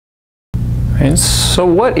And so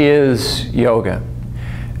what is yoga?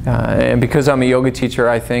 And because I'm a yoga teacher,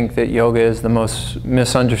 I think that yoga is the most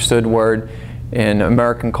misunderstood word in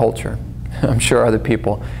American culture. I'm sure other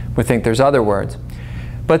people would think there's other words.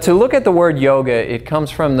 But to look at the word yoga, it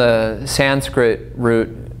comes from the Sanskrit root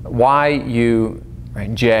Y-U-J,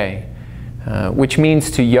 which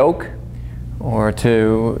means to yoke, or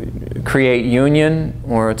to create union,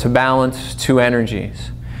 or to balance two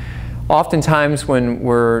energies. Oftentimes when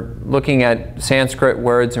we're looking at Sanskrit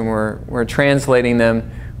words and we're translating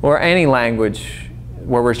them, or any language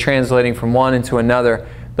where we're translating from one into another,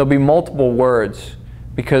 there'll be multiple words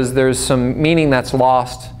because there's some meaning that's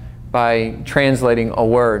lost by translating a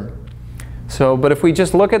word. But if we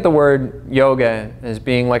just look at the word yoga as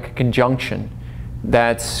being like a conjunction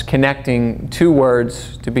that's connecting two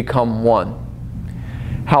words to become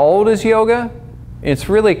one. How old is yoga? It's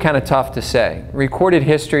really kind of tough to say. Recorded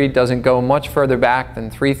history doesn't go much further back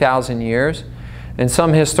than 3,000 years. And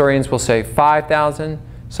some historians will say 5,000,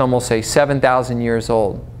 some will say 7,000 years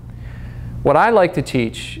old. What I like to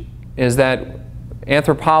teach is that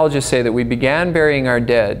anthropologists say that we began burying our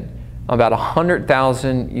dead about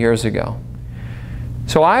 100,000 years ago.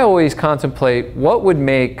 So I always contemplate what would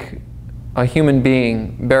make a human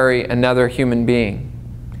being bury another human being.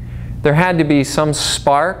 There had to be some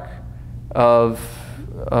spark of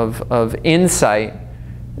insight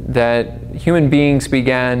that human beings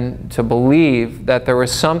began to believe that there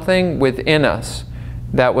was something within us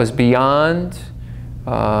that was beyond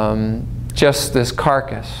just this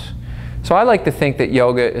carcass. So I like to think that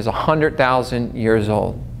yoga is 100,000 years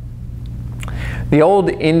old. The old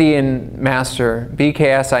Indian master,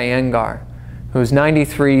 B.K.S. Iyengar, who's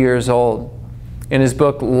 93 years old, in his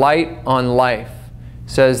book Light on Life,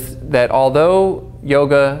 says that although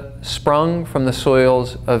yoga sprung from the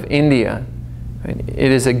soils of India,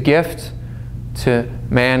 it is a gift to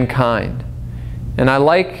mankind. And I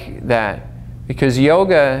like that because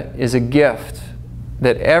yoga is a gift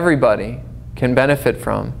that everybody can benefit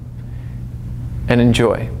from and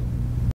enjoy.